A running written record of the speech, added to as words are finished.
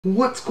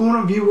What's going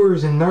on,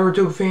 viewers and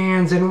Naruto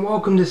fans, and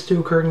welcome to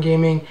Stu Curtain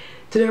Gaming.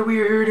 Today we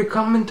are here to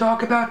come and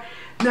talk about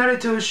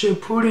Naruto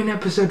Shippuden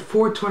episode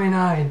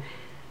 429.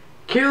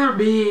 Killer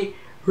Bee,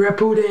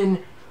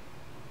 Rappuden,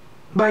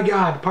 by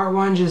God, part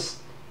 1. This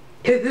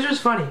was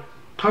funny.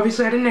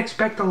 Obviously I didn't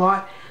expect a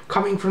lot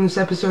coming from this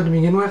episode to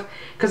begin with,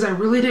 because I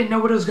really didn't know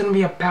what it was going to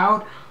be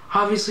about.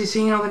 Obviously,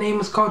 seeing how the name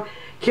was called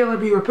Killer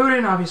Bee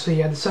Rappuden, obviously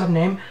you had the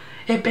sub-name,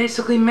 it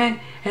basically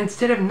meant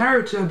instead of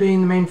Naruto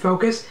being the main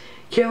focus,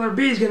 Killer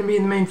Bee is going to be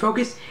in the main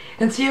focus,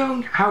 and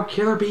seeing how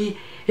Killer Bee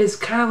is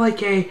kind of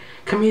like a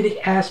comedic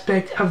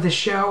aspect of the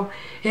show,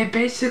 it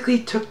basically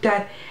took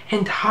that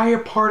entire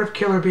part of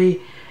Killer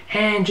Bee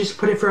and just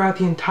put it throughout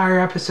the entire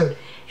episode.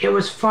 It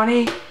was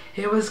funny,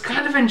 it was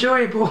kind of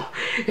enjoyable,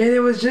 and it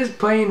was just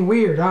plain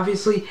weird.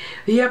 Obviously,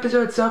 the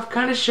episode itself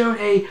kind of showed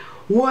a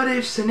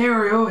what-if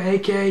scenario,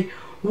 aka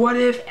what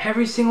if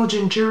every single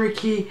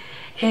Jinchuriki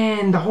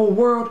in the whole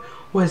world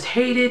was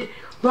hated,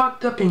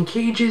 locked up in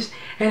cages,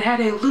 and had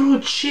a little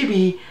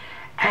chibi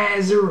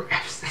as a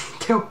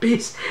tail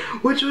beast,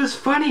 which was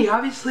funny.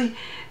 Obviously,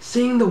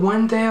 seeing the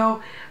one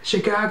tail,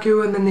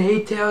 Shigaku, and then the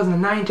 8 tails and the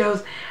 9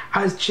 tails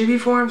as chibi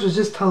forms was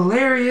just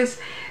hilarious,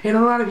 and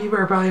a lot of people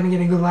are probably going to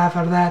get a good laugh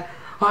out of that.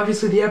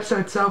 Obviously, the episode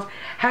itself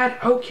had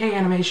okay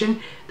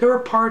animation. There were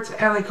parts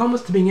at like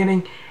almost the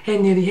beginning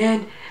and near the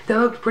end that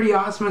looked pretty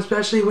awesome,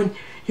 especially when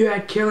you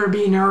had Killer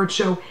Bee,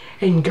 Naruto,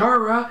 and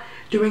Gaara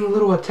doing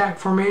little attack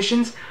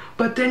formations.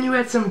 But then you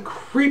had some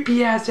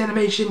creepy ass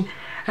animation,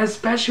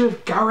 especially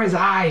with Gaara's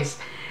eyes.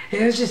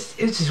 It's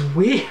just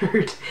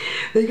weird.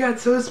 They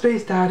got so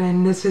spaced out,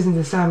 and this isn't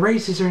to sound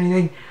racist or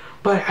anything,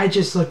 but I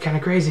just look kind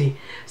of crazy.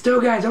 Still,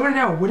 guys, I want to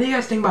know, what do you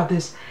guys think about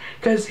this?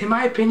 Because in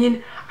my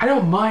opinion, I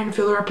don't mind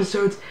filler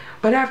episodes,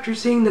 but after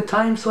seeing the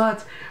time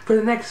slots for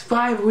the next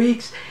 5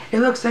 weeks, it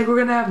looks like we're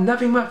going to have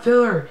nothing but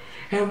filler.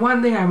 And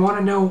one thing I want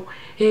to know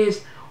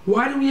is,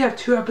 why did we have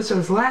 2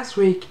 episodes last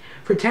week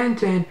for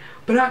 10-10,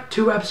 but not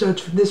 2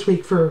 episodes for this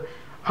week for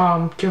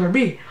Killer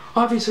Bee?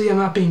 Obviously, I'm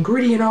not being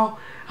greedy and all.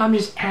 I'm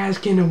just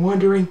asking and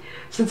wondering,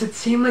 since it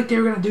seemed like they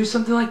were going to do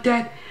something like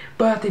that,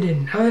 but they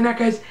didn't. Other than that,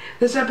 guys,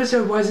 this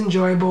episode was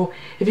enjoyable.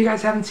 If you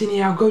guys haven't seen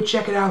it out, go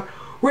check it out.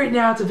 Right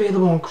now, it's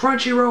available on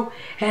Crunchyroll.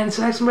 And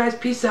until next time, guys,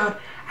 peace out.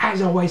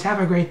 As always, have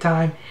a great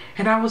time,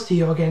 and I will see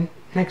you again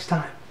next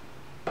time.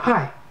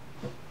 Bye.